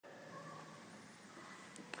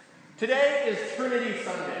Today is Trinity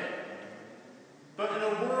Sunday, but in a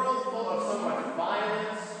world full of so much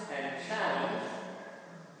violence and challenge,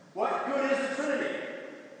 what good is the Trinity?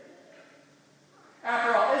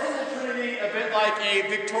 After all, isn't the Trinity a bit like a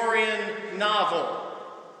Victorian novel?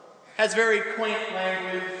 Has very quaint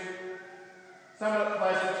language, somewhat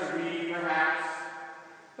pleasant to read perhaps,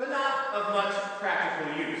 but not of much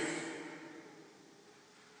practical use.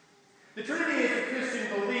 The Trinity is the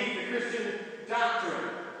Christian belief, the Christian doctrine,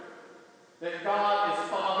 that God is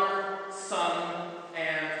Father, Son,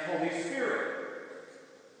 and Holy Spirit.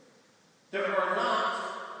 There are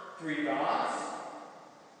not three gods,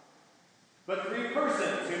 but three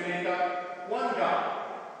persons who make up one God.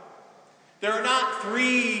 There are not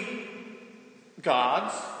three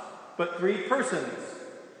gods, but three persons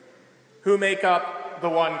who make up the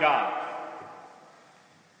one God.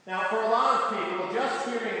 Now, for a lot of people, just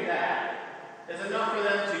hearing that is enough for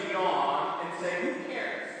them to yawn and say, who cares?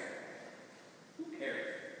 Who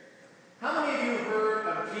cares? How many of you have heard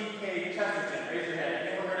of G.K. Chesterton? Raise your hand.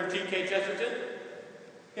 Anyone heard of G.K. Chesterton?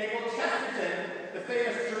 Okay, well, Chesterton, the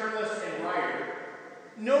famous journalist and writer,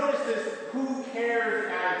 noticed this who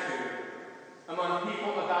cares attitude among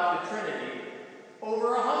people about the Trinity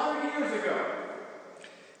over 100 years ago.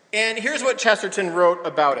 And here's what Chesterton wrote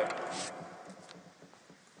about it.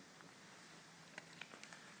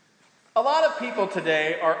 A lot of people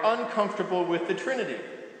today are uncomfortable with the Trinity.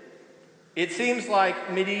 It seems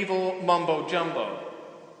like medieval mumbo-jumbo.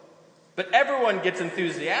 But everyone gets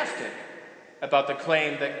enthusiastic about the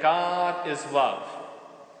claim that God is love.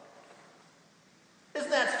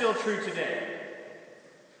 Isn't that still true today?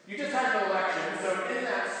 You just had an election, so in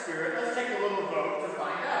that spirit, let's take a little vote to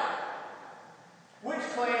find out. Which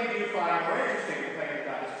claim do you find more interesting? The claim that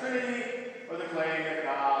God is Trinity, or the claim that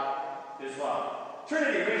God is love?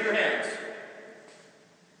 Trinity, raise your hands.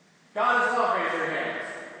 God is love, raise your hands.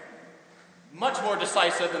 Much more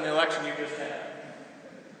decisive than the election you just had.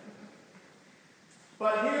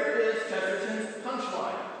 But here is Chesterton's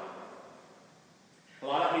punchline. A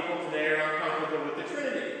lot of people today are uncomfortable with the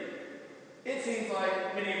Trinity. It seems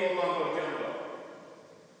like medieval mumbo-jumbo.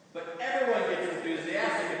 But everyone gets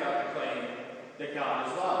enthusiastic about the claim that God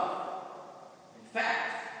is love. In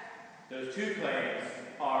fact, those two claims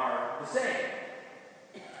are the same.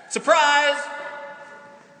 Surprise!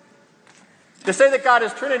 To say that God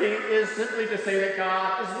is Trinity is simply to say that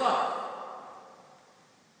God is love.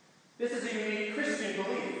 This is a unique Christian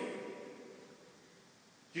belief.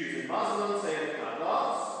 Jews and Muslims say that God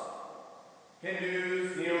loves.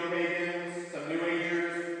 Hindus, neo-pagans, some New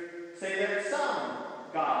Agers say that some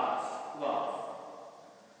gods love.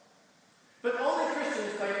 But only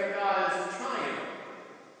Christians claim that God is triune.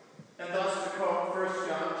 And thus, to quote 1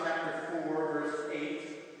 John chapter 4, verse 8,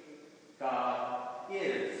 God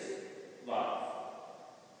is love.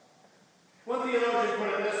 One theologian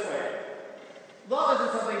put it this way: love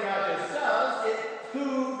isn't something God just does, it's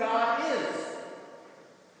who God is.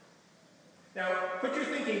 Now, put your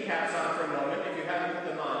thinking caps on for a moment if you haven't put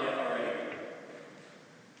them on yet already.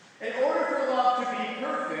 In order for love to be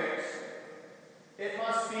perfect, it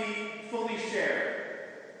must be fully shared.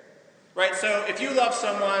 Right? So if you love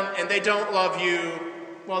someone and they don't love you,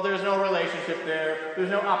 well, there's no relationship there. There's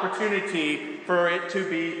no opportunity for it to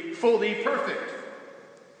be fully perfect.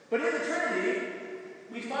 But in the Trinity,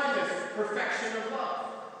 we find this perfection of love.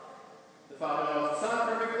 The Father loves the Son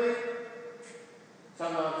perfectly, the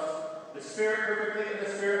Son loves the Spirit perfectly, and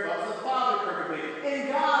the Spirit loves the Father perfectly.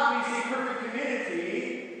 In God, we see perfect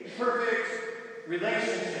community, perfect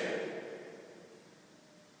relationship.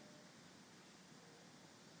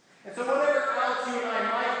 And so whatever else you and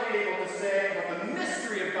I might be able to say about the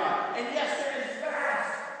mystery of God, and yes, there is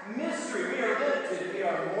vast mystery. We are limited, we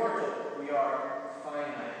are mortal, we are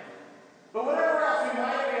finite. But whatever else we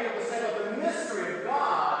might be able to say about the mystery of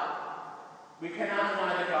God, we cannot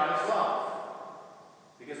deny that God is love,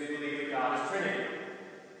 because we believe that God is Trinity.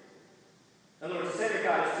 In other words, to say that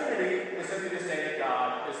God is Trinity is simply to say that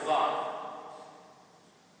God is love.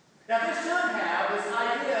 Now, this should have, this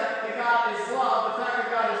idea that God is love, the fact that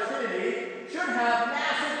God is Trinity, should have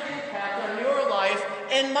massive impact on your life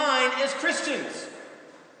and mine as Christians.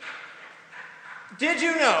 Did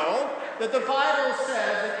you know that the Bible says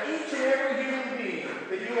that each and every human being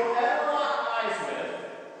that you will ever lock eyes with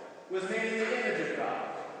was made in the image of God?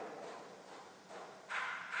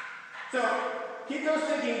 So, keep those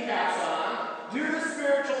thinking caps on, do the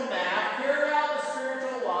spiritual math, carry out the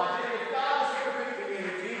spiritual logic. If God is perfect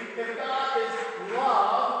community, if God is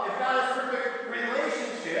love, if God is perfect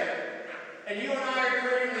relationship, and you and I are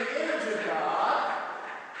creating the image of God,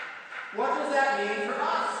 what does that mean for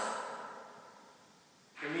us?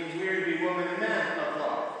 It means we are to be women and men of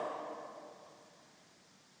love.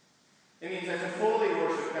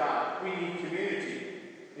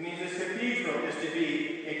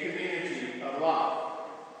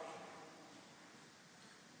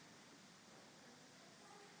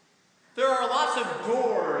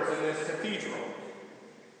 in this cathedral,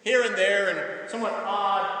 here and there in somewhat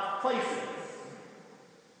odd places.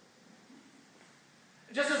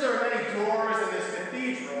 Just as there are many doors in this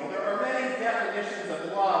cathedral, there are many definitions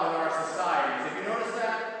of love in our societies. Have you noticed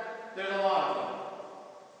that? There's a lot of them.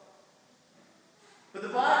 But the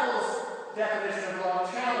Bible's definition of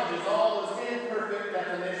love challenges all those imperfect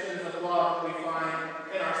definitions of love that we find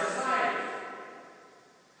in our society.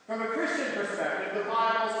 From a Christian perspective, the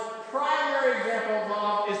Bible's primary example of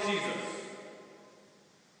love is Jesus.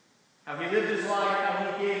 How he lived his life,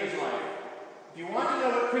 how he gave his life. If you want to know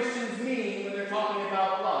what Christians mean when they're talking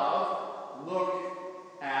about love, look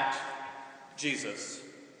at Jesus.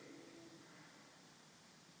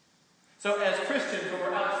 So as Christians, when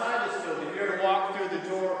we're outside this building, we are to walk through the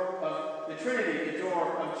door of the Trinity, the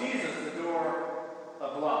door of Jesus, the door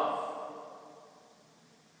of love.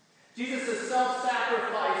 Jesus'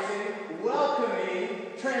 self-sacrificing,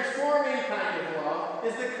 welcoming, transforming kind of love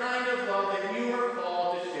is the kind of love that you are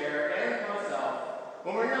called to share, and myself,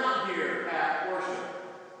 when we're not here at worship.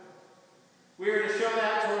 We are to show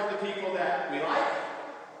that toward the people that we like.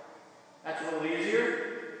 That's a little easier.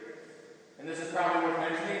 And this is probably worth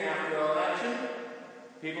mentioning after the election.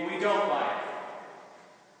 People we don't like.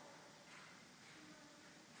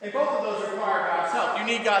 And both of those require God's help. You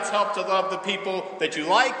need God's help to love the people that you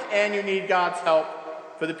like, and you need God's help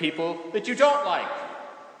for the people that you don't like.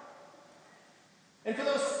 And for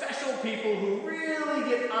those special people who really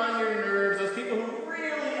get on your nerves, those people who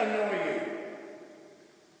really annoy you,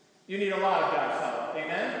 you need a lot of God's help.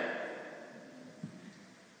 Amen?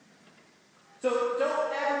 So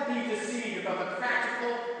don't ever be deceived about the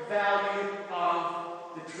practical value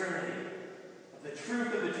of the Trinity, of the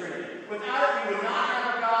truth of the Trinity. Without it, you would not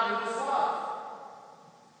have a God who is love.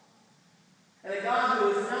 And a God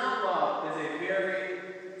who is not love is a very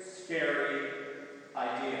scary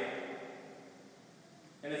idea.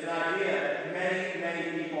 And it's an idea that many,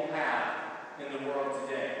 many people have in the world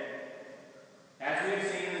today. As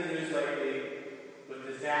we've seen in the news lately, with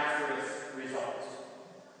disastrous results.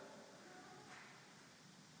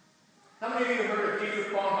 How many of you have heard of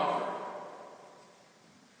Dietrich Bonhoeffer?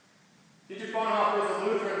 Dietrich Bonhoeffer was a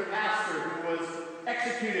Lutheran pastor who was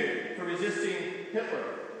executed for resisting Hitler.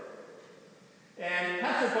 And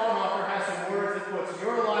Pastor Bonhoeffer has some words that puts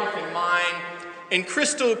your life and mine in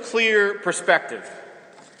crystal clear perspective.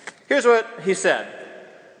 Here's what he said.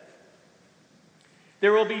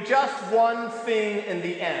 There will be just one thing in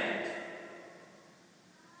the end,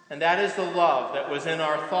 and that is the love that was in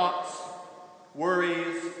our thoughts,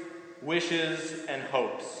 worries, wishes, and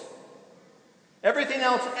hopes. Everything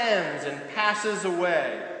else ends and passes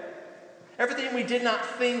away. Everything we did not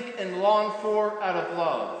think and long for out of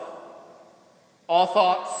love. All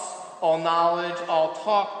thoughts, all knowledge, all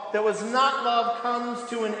talk that was not love comes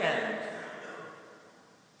to an end.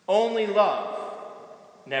 Only love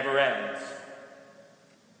never ends.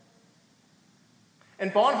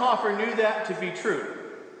 And Bonhoeffer knew that to be true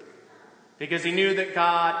because he knew that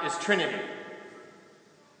God is Trinity.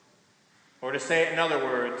 Or to say it in other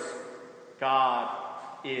words, God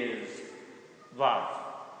is love.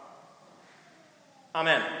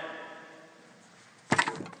 Amen.